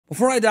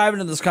Before I dive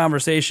into this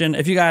conversation,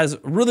 if you guys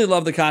really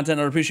love the content,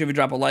 I would appreciate if you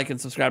drop a like and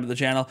subscribe to the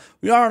channel.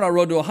 We are on our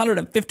road to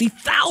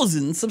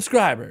 150,000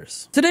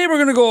 subscribers. Today, we're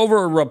going to go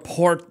over a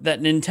report that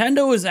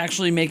Nintendo is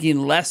actually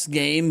making less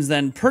games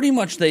than pretty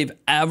much they've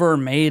ever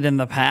made in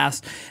the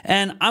past.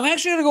 And I'm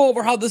actually going to go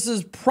over how this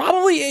is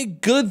probably a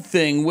good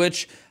thing,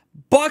 which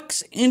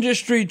bucks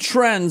industry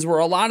trends where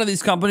a lot of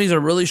these companies are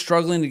really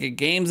struggling to get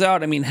games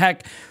out. I mean,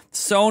 heck,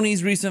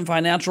 Sony's recent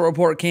financial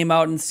report came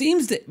out and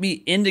seems to be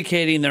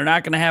indicating they're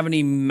not going to have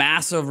any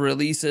massive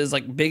releases,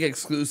 like big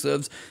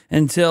exclusives,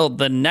 until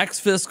the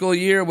next fiscal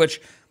year,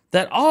 which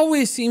that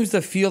always seems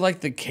to feel like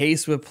the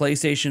case with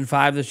PlayStation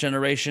 5 this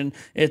generation.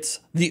 It's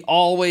the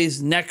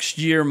always next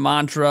year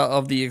mantra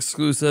of the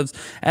exclusives,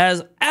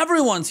 as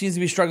everyone seems to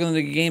be struggling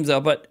to get games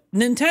out, but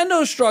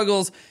Nintendo's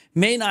struggles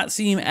may not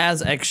seem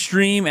as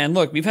extreme. And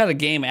look, we've had a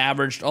game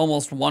averaged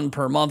almost one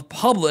per month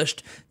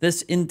published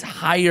this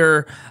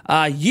entire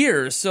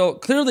year. So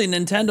clearly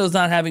Nintendo's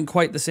not having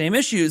quite the same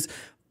issues.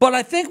 But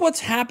I think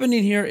what's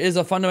happening here is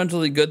a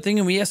fundamentally good thing,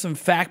 and we have some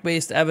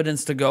fact-based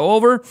evidence to go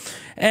over.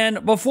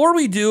 And before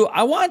we do,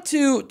 I want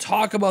to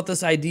talk about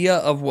this idea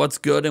of what's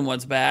good and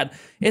what's bad.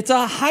 It's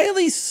a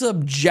highly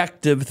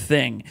subjective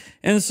thing.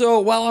 And so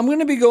while I'm going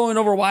to be going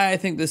over why I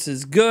think this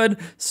is good,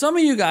 some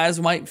of you guys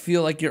might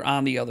feel like you're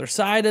on the other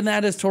side, and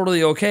that is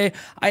totally okay.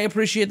 I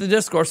appreciate the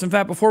discourse. In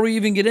fact, before we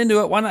even get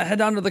into it, why not head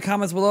down to the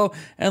comments below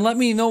and let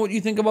me know what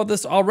you think about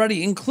this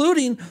already,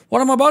 including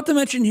what I'm about to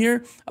mention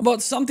here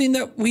about something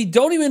that we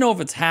don't even know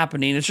if it's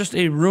happening. It's just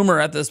a rumor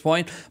at this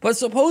point, but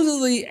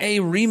supposedly a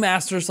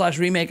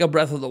remaster/remake of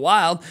Breath of the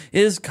Wild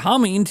is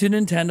coming to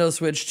Nintendo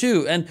Switch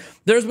 2. And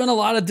there's been a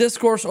lot of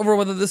discourse over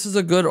whether this is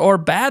a good or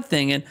bad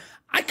thing. And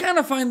I kind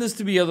of find this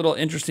to be a little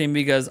interesting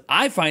because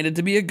I find it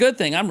to be a good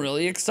thing. I'm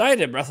really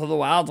excited. Breath of the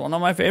Wild is one of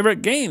my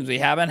favorite games. We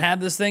haven't had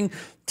this thing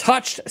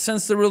touched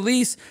since the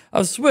release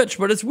of Switch,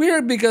 but it's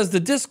weird because the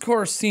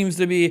discourse seems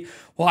to be,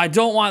 well, I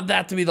don't want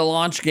that to be the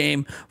launch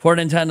game for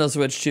Nintendo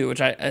Switch 2,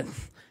 which I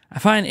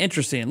find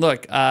interesting.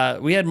 Look,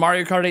 we had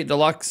Mario Kart 8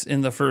 Deluxe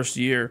in the first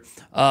year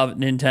of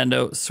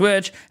Nintendo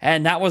Switch,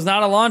 and that was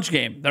not a launch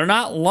game. They're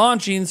not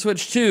launching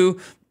Switch 2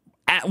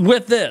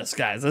 with this,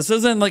 guys. This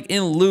isn't like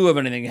in lieu of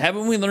anything.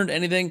 Haven't we learned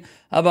anything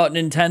about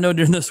Nintendo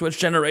during the Switch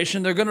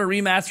generation? They're going to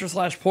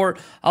remaster/port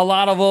a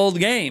lot of old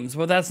games,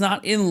 but that's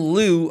not in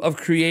lieu of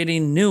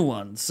creating new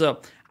ones.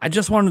 So I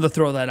just wanted to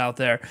throw that out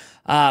there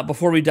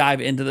before we dive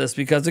into this,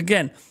 because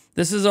again,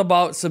 this is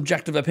about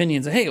subjective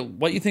opinions. Hey,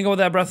 what you think about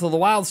that Breath of the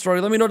Wild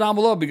story? Let me know down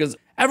below, because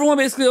everyone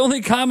basically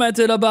only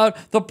commented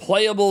about the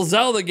playable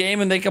Zelda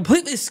game, and they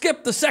completely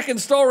skipped the second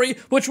story,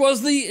 which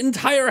was the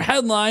entire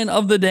headline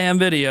of the damn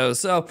video.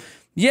 So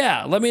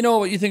yeah, let me know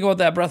what you think about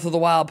that Breath of the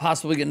Wild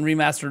possibly getting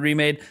remastered,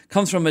 remade.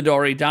 Comes from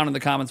Midori, down in the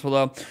comments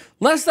below.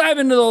 Let's dive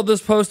into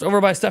this post over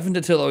by Stefan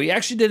Totillo. He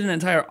actually did an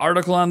entire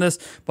article on this,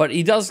 but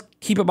he does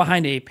keep it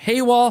behind a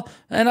paywall,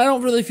 and I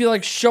don't really feel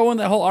like showing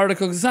that whole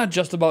article because it's not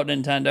just about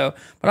Nintendo.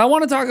 But I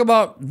want to talk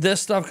about this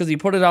stuff because he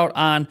put it out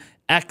on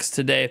X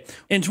today.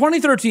 In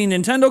 2013,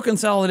 Nintendo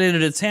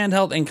consolidated its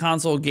handheld and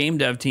console game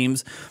dev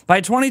teams.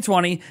 By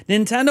 2020,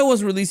 Nintendo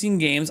was releasing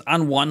games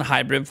on one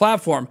hybrid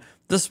platform.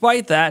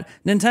 Despite that,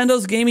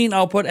 Nintendo's gaming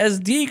output has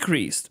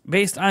decreased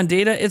based on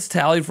data it's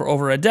tallied for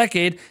over a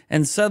decade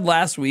and said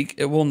last week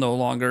it will no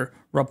longer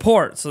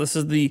report. So this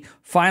is the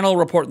final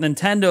report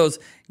Nintendo's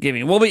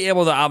giving. We'll be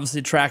able to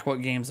obviously track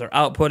what games they're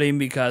outputting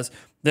because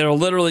they're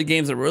literally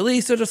games that were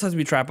released, so it just has to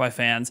be tracked by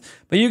fans.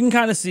 But you can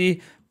kind of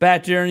see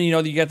back during,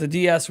 you got the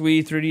DS,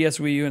 Wii, 3DS,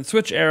 Wii U, and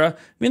Switch era.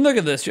 I mean, look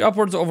at this. You're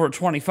upwards over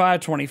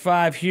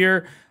 25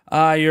 here.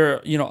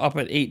 You're, up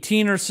at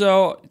 18 or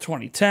so,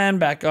 2010,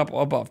 back up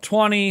above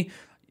 20,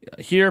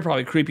 here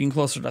probably creeping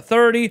closer to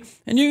 30,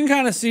 and you can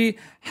kind of see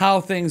how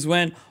things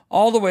went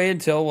all the way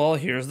until, well,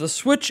 here's the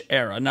Switch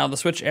era. Now, the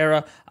Switch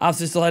era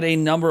obviously still had a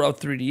number of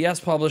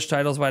 3DS published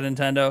titles by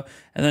Nintendo,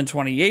 and then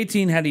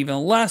 2018 had even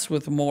less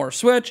with more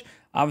Switch.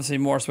 Obviously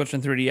more Switch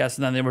and 3DS,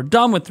 and then they were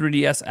done with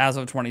 3DS as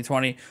of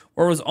 2020,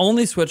 where it was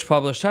only Switch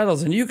published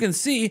titles. And you can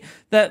see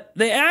that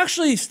they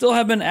actually still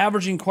have been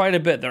averaging quite a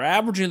bit. They're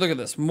averaging, look at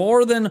this,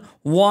 more than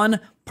one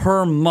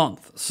per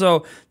month.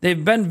 So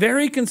they've been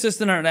very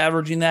consistent on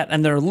averaging that,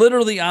 and they're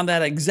literally on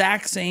that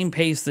exact same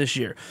pace this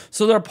year.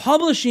 So they're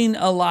publishing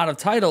a lot of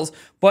titles,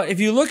 but if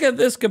you look at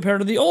this compared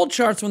to the old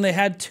charts when they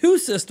had two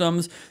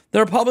systems,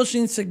 they're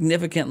publishing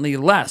significantly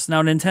less.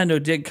 Now,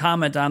 Nintendo did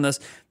comment on this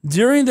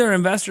during their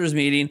investors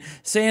meeting,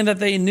 saying that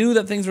they knew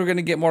that things were going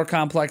to get more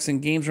complex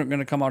and games weren't going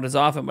to come out as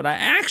often. But I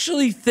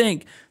actually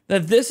think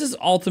that this is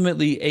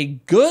ultimately a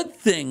good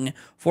thing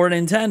for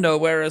Nintendo,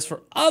 whereas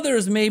for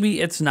others,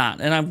 maybe it's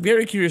not. And I'm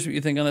very curious what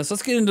you think on this.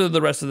 Let's get into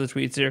the rest of the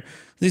tweets here.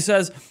 He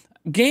says,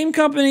 game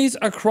companies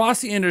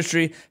across the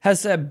industry has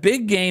said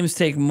big games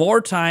take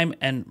more time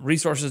and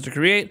resources to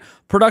create,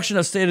 Production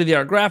of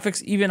state-of-the-art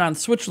graphics, even on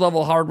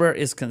Switch-level hardware,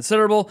 is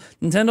considerable.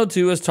 Nintendo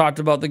too has talked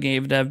about the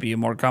game dev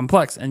being more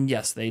complex, and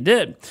yes, they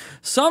did.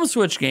 Some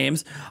Switch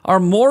games are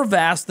more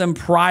vast than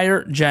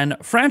prior-gen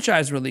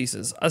franchise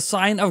releases, a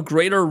sign of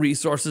greater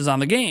resources on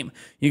the game.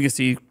 You can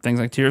see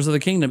things like Tears of the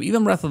Kingdom,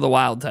 even Breath of the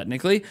Wild,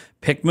 technically,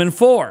 Pikmin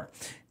 4.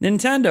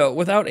 Nintendo,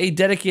 without a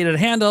dedicated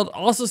handheld,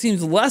 also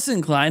seems less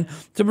inclined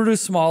to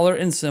produce smaller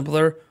and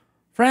simpler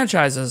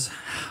franchises.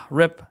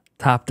 RIP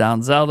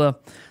top-down Zelda.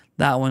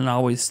 That one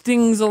always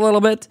stings a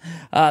little bit.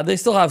 They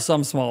still have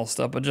some small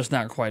stuff, but just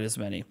not quite as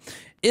many.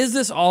 Is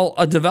this all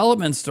a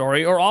development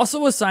story or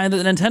also a sign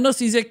that Nintendo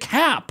sees a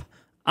cap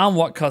on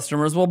what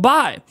customers will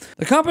buy?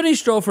 The company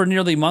strove for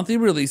nearly monthly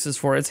releases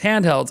for its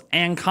handhelds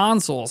and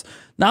consoles.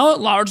 Now it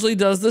largely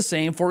does the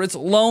same for its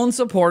lone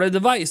supported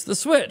device, the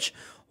Switch.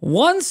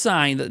 One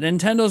sign that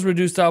Nintendo's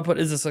reduced output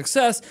is a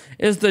success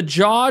is the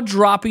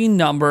jaw-dropping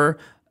number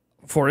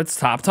for its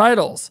top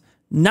titles.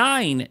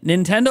 9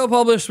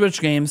 Nintendo-published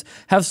Switch games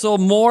have sold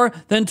more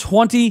than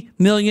 20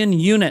 million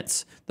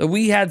units. The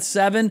Wii had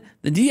 7,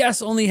 the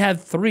DS only had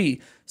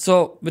 3.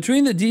 So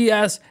between the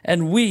DS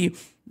and Wii,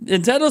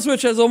 Nintendo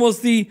Switch has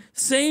almost the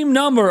same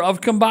number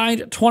of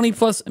combined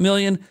 20+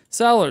 million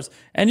sellers.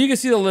 And you can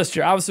see the list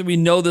here. Obviously, we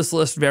know this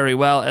list very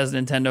well as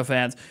Nintendo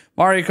fans.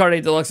 Mario Kart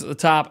 8 Deluxe at the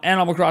top,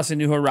 Animal Crossing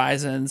New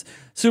Horizons,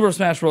 Super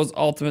Smash Bros.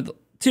 Ultimate, not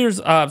Tears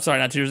of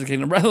the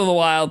Kingdom, Breath of the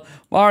Wild,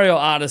 Mario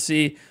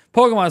Odyssey,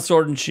 Pokemon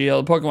Sword and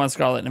Shield, Pokemon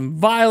Scarlet and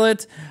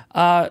Violet,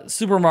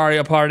 Super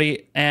Mario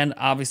Party, and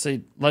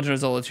obviously Legend of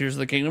Zelda Tears of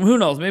the Kingdom. Who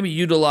knows, maybe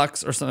U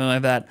Deluxe or something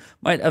like that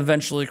might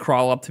eventually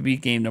crawl up to be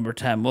game number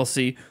 10. We'll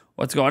see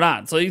what's going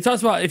on. So he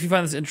talks about, if you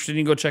find this interesting,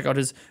 you can go check out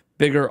his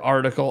bigger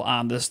article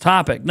on this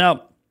topic.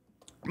 Now,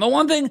 the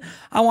one thing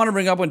I want to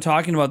bring up when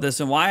talking about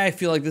this and why I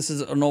feel like this is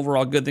an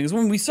overall good thing is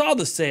when we saw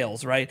the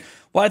sales, right?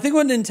 Well, I think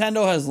what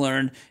Nintendo has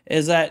learned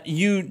is that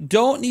you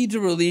don't need to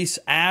release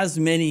as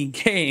many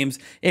games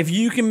if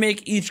you can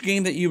make each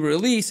game that you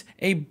release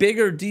a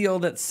bigger deal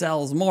that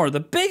sells more. The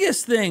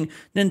biggest thing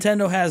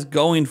Nintendo has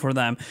going for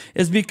them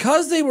is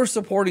because they were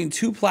supporting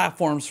 2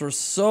 platforms for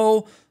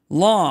so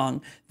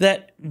long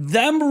that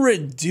them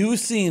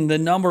reducing the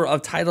number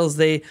of titles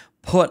they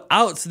put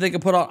out so they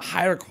can put out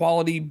higher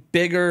quality,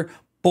 bigger,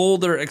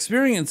 bolder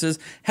experiences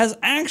has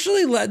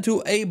actually led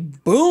to a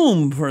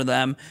boom for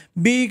them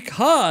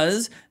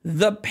because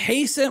the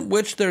pace at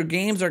which their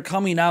games are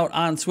coming out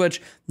on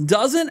Switch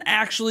doesn't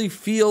actually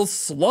feel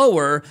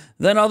slower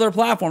than other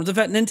platforms. In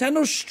fact,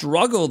 Nintendo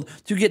struggled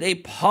to get a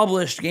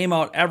published game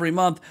out every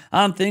month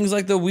on things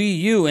like the Wii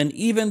U and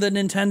even the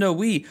Nintendo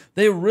Wii.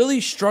 They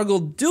really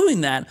struggled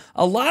doing that.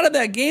 A lot of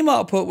that game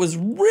output was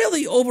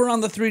really over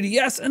on the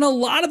 3DS, and a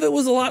lot of it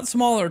was a lot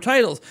smaller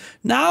titles.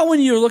 Now,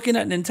 when you're looking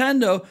at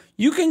Nintendo,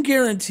 you can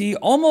guarantee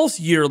almost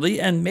yearly,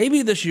 and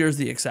maybe this year is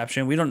the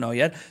exception, we don't know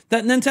yet,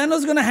 that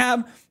Nintendo's going to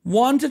have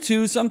 1 to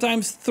 2,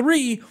 sometimes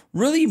 3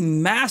 really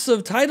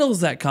massive titles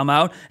that come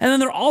out. And then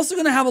they're also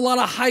going to have a lot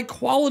of high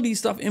quality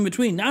stuff in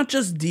between, not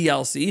just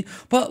DLC,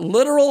 but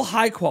literal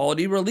high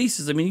quality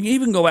releases. I mean, you can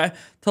even go back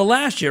to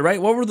last year,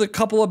 right? What were the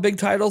couple of big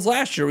titles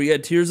last year? We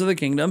had Tears of the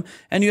Kingdom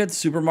and you had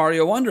Super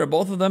Mario Wonder,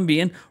 both of them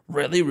being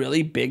really,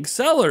 really big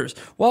sellers.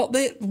 Well,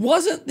 it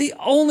wasn't the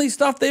only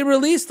stuff they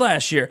released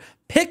last year.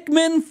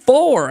 Pikmin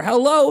 4,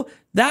 hello.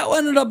 That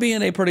ended up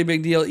being a pretty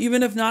big deal,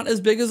 even if not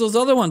as big as those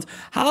other ones.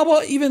 How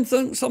about even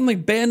something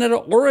like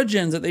Bayonetta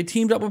Origins that they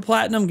teamed up with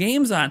Platinum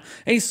Games on?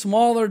 A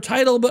smaller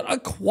title, but a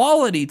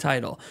quality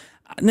title.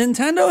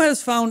 Nintendo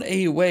has found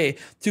a way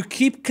to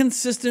keep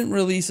consistent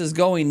releases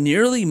going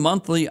nearly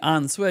monthly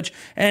on Switch,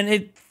 and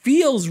it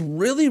feels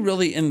really,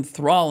 really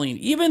enthralling.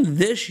 Even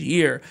this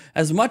year,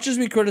 as much as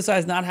we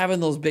criticize not having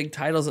those big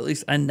titles at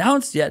least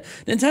announced yet,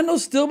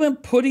 Nintendo's still been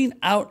putting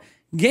out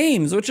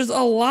games, which is a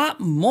lot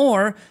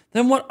more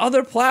than what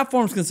other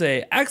platforms can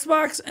say.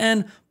 Xbox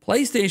and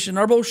PlayStation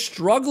are both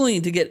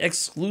struggling to get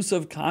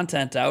exclusive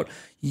content out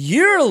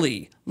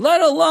yearly,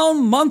 let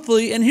alone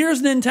monthly. And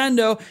here's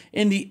Nintendo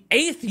in the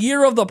 8th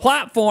year of the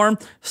platform,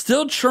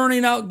 still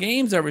churning out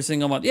games every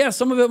single month. Yeah,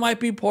 some of it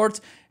might be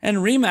ports and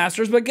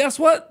remasters, but guess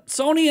what?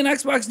 Sony and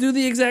Xbox do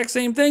the exact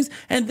same things,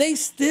 and they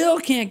still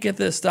can't get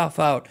this stuff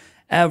out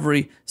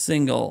every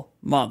single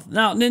month.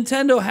 Now,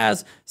 Nintendo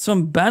has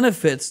some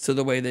benefits to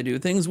the way they do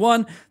things.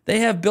 One, they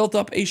have built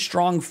up a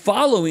strong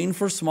following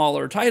for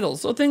smaller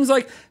titles. So things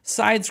like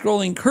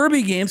side-scrolling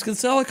Kirby games can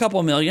sell a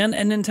couple million,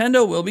 and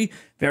Nintendo will be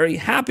very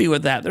happy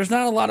with that. There's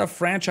not a lot of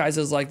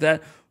franchises like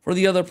that for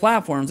the other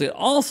platforms. It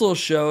also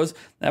shows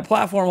that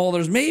platform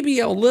holders may be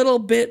a little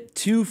bit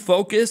too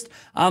focused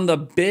on the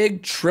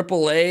big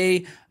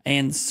AAA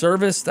and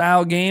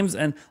service-style games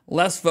and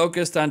less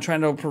focused on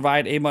trying to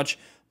provide a much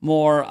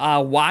more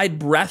wide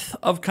breadth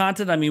of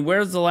content. I mean,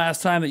 where's the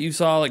last time that you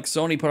saw like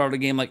Sony put out a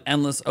game like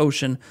Endless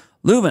Ocean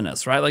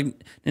Luminous, right?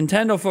 Like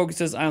Nintendo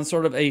focuses on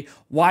sort of a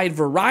wide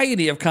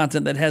variety of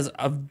content that has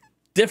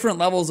different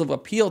levels of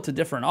appeal to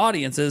different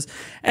audiences.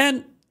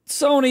 And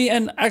Sony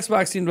and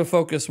Xbox seem to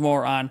focus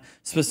more on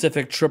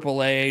specific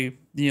AAA,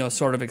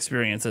 sort of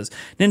experiences.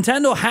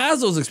 Nintendo has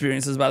those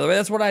experiences, by the way.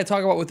 That's what I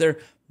talk about with their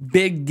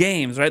big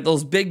games, right?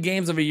 Those big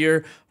games of a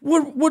year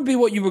would be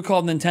what you would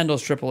call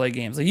Nintendo's AAA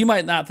games. Like, you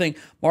might not think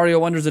Mario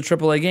Wonder's a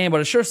AAA game,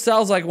 but it sure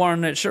sells like one,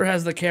 and it sure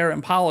has the care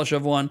and polish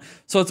of one.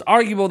 So it's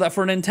arguable that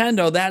for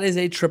Nintendo, that is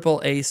a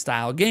AAA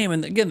style game.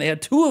 And again, they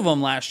had 2 of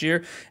them last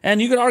year,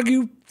 and you could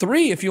argue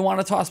 3 if you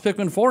want to toss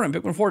Pikmin 4 in.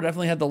 Pikmin 4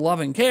 definitely had the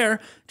love and care,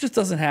 just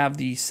doesn't have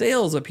the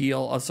sales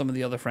appeal of some of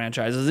the other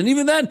franchises. And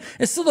even then,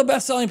 it's still the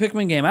best-selling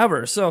Pikmin game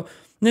ever. So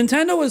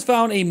Nintendo has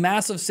found a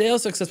massive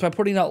sales success by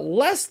putting out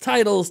less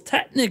titles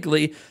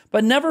technically,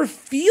 but never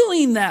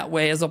feeling that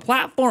way as a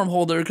platform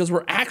holder, because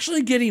we're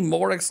actually getting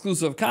more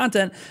exclusive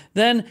content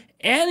than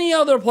any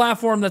other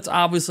platform that's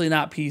obviously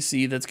not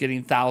PC, that's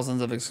getting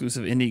thousands of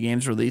exclusive indie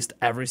games released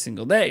every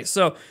single day.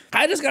 So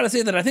I just got to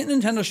say that I think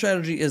Nintendo's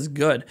strategy is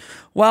good.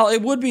 While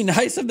it would be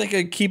nice if they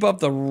could keep up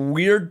the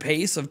weird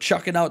pace of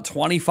chucking out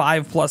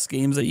 25 plus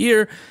games a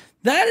year,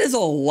 that is a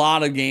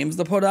lot of games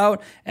to put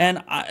out.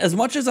 And as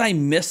much as I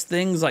miss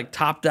things like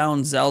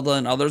top-down Zelda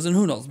and others, and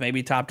who knows,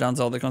 maybe top-down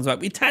Zelda comes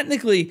back. We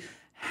technically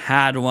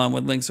had one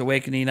with Link's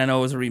Awakening. I know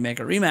it was a remake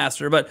or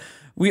remaster, but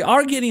we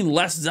are getting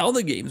less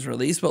Zelda games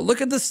released. But look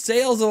at the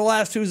sales of the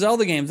last 2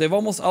 Zelda games. They've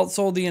almost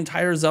outsold the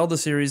entire Zelda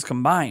series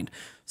combined.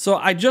 So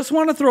I just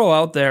want to throw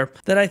out there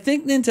that I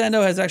think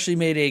Nintendo has actually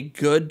made a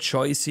good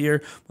choice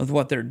here with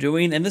what they're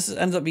doing, and this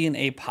ends up being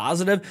a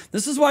positive.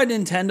 This is why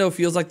Nintendo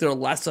feels like they're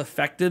less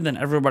affected than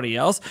everybody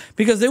else,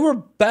 because they were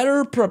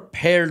better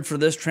prepared for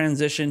this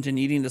transition to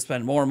needing to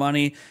spend more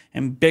money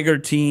and bigger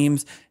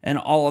teams and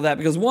all of that.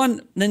 Because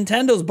one,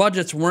 Nintendo's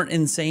budgets weren't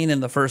insane in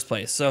the first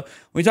place. So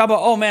we talk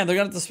about, oh man, they're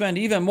going to have to spend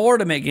even more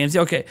to make games.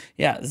 Okay,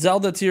 yeah,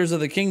 Zelda Tears of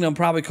the Kingdom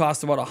probably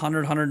cost about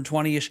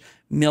 120-ish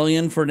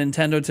million for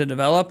Nintendo to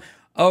develop.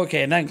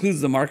 Okay, and that includes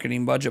the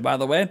marketing budget, by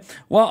the way.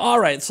 Well, all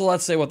right, so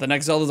let's say what the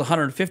next Zelda is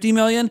 150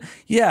 million.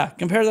 Yeah,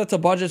 compare that to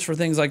budgets for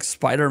things like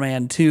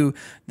Spider-Man 2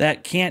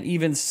 that can't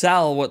even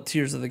sell what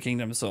Tears of the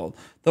Kingdom sold.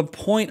 The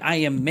point I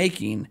am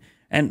making,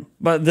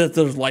 but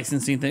there's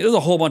licensing things. There's a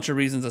whole bunch of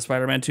reasons that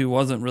Spider-Man 2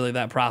 wasn't really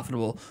that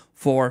profitable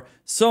for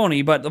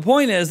Sony. But the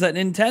point is that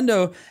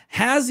Nintendo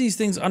has these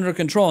things under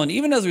control. And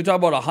even as we talk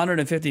about a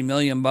 $150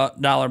 million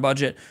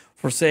budget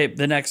for, say,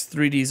 the next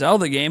 3D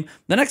Zelda game,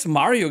 the next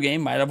Mario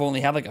game might have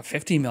only had like a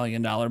 $50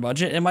 million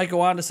budget. It might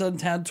go on to sell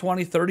 10,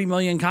 20, 30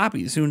 million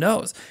copies. Who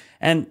knows?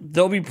 And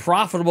they'll be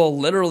profitable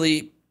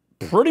literally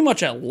pretty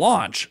much at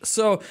launch.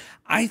 So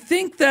I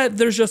think that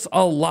there's just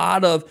a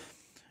lot of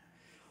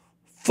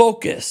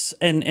focus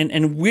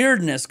and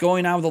weirdness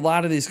going on with a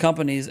lot of these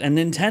companies, and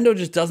Nintendo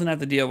just doesn't have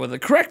to deal with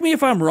it. Correct me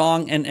if I'm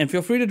wrong, and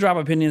feel free to drop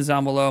opinions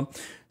down below.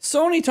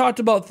 Sony talked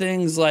about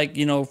things like,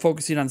 you know,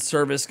 focusing on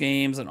service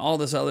games and all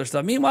this other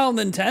stuff. Meanwhile,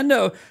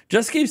 Nintendo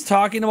just keeps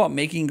talking about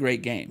making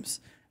great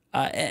games.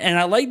 And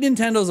I like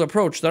Nintendo's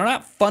approach. They're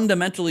not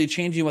fundamentally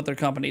changing what their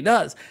company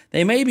does.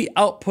 They may be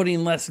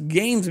outputting less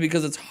games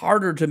because it's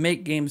harder to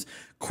make games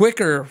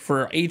quicker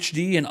for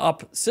HD and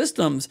up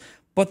systems,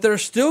 but they're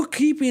still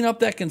keeping up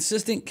that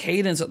consistent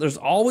cadence that there's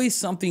always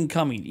something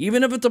coming.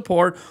 Even if it's a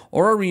port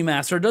or a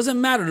remaster, it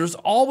doesn't matter. There's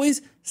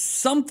always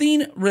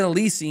something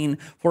releasing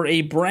for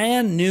a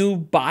brand new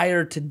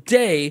buyer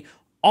today,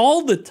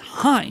 all the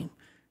time.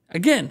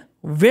 Again,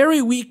 very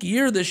weak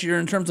year this year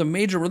in terms of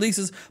major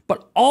releases,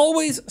 but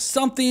always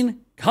something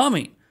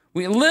coming.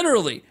 We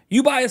literally,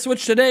 you buy a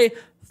Switch today,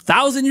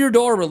 1,000-year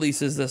door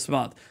releases this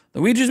month.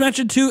 We just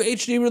mentioned 2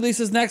 HD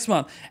releases next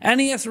month.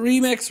 NES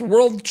Remix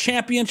World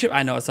Championship.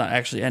 I know it's not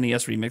actually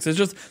NES Remix. It's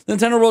just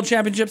Nintendo World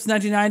Championships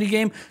 1990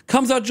 game.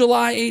 Comes out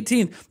July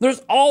 18th. There's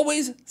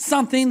always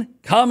something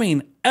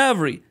coming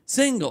every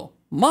single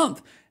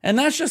month. And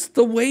that's just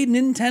the way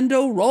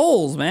Nintendo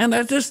rolls, man.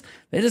 They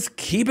just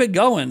keep it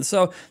going.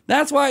 So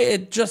that's why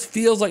it just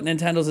feels like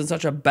Nintendo's in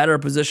such a better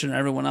position than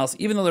everyone else,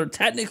 even though they're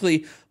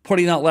technically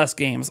putting out less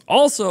games.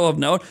 Also of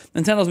note,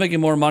 Nintendo's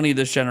making more money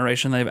this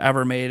generation than they've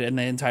ever made in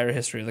the entire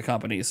history of the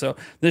company. So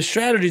this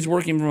strategy is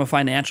working from a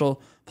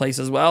financial place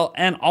as well.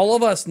 And all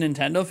of us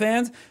Nintendo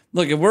fans,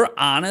 look, if we're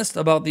honest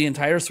about the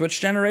entire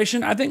Switch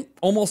generation, I think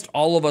almost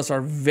all of us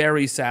are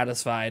very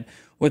satisfied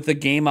with the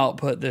game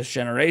output this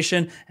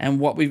generation and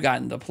what we've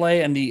gotten to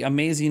play and the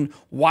amazing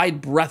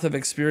wide breadth of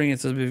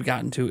experiences we've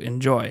gotten to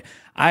enjoy.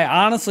 I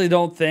honestly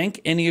don't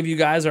think any of you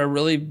guys are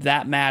really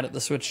that mad at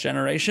the Switch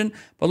generation,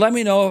 but let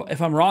me know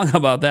if I'm wrong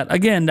about that,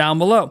 again, down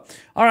below.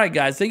 All right,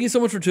 guys, thank you so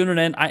much for tuning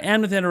in. I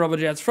am Nathaniel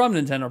Robojats from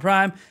Nintendo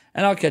Prime,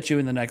 and I'll catch you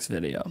in the next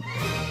video.